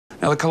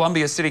Now, the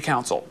Columbia City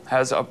Council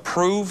has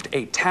approved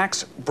a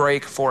tax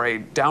break for a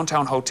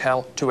downtown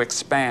hotel to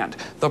expand.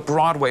 The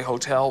Broadway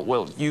Hotel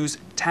will use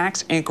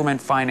tax increment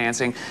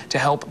financing to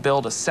help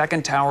build a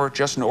second tower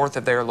just north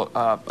of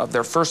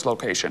their first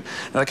location.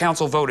 Now, the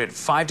council voted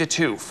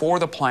 5-2 for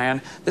the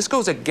plan. This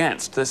goes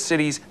against the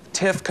city's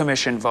TIF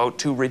commission vote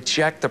to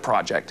reject the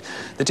project.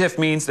 The TIF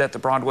means that the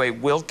Broadway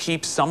will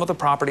keep some of the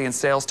property and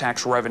sales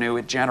tax revenue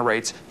it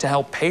generates to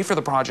help pay for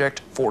the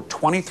project for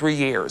 23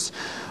 years.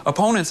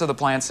 Opponents of the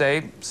plan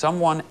say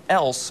someone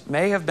else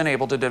may have been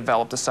able to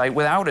develop the site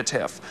without a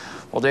TIF.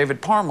 Well,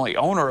 David Parmley,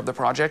 owner of the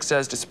project,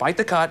 says despite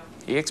the cut,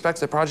 he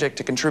expects the project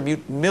to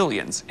contribute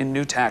millions in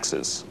new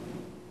taxes.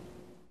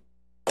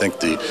 I think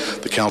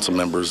the council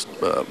members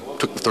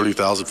took the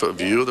 30,000-foot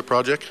view of the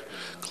project,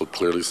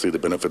 clearly see the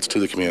benefits to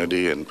the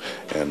community, and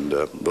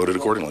voted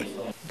accordingly.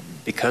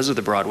 Because of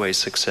the Broadway's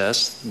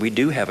success, we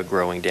do have a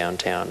growing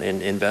downtown,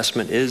 and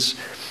investment is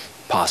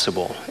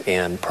possible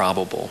and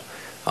probable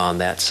on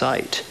that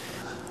site.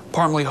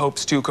 Parmley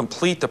hopes to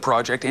complete the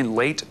project in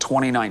late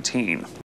 2019.